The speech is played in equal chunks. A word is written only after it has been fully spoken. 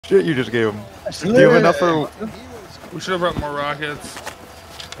shit you just gave him. Do you have enough for... We should have brought more rockets.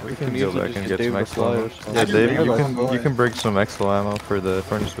 We can go back and get some extra ammo. Yeah, Dave, you can bring some extra ammo for the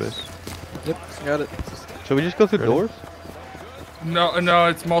furnace base. Yep, got it. Should we just go through doors? No,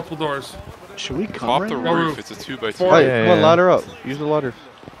 it's multiple doors. Should we come Off right the now? roof, it's a 2x2. Four. Oh, yeah, come on, yeah. ladder up. Use the ladders.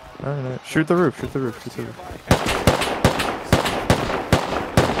 Alright, shoot the roof, shoot the roof, shoot the roof.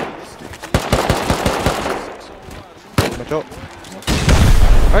 Watch out.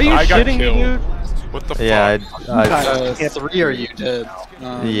 Are you I got shitting me, killed. dude? What the Yeah, fuck? 3 are you dead?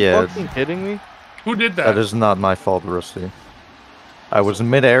 yeah, Fucking kidding me? Who did that? that is not my fault, Rusty. I was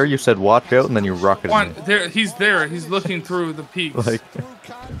mid-air, you said watch out, and then you rocketed One, me. there, he's there. He's looking through the peaks. Like,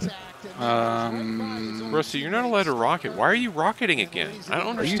 Rusty, you're not allowed to rocket. Why are you rocketing again? I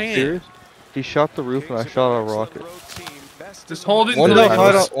don't Are you understand. serious? He shot the roof and I shot a rocket. Just hold it. One until down, he-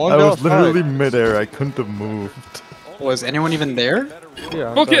 hide out, one I down, was literally mid-air, I couldn't have moved. Was anyone even there?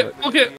 Yeah, I Book got it. Book it.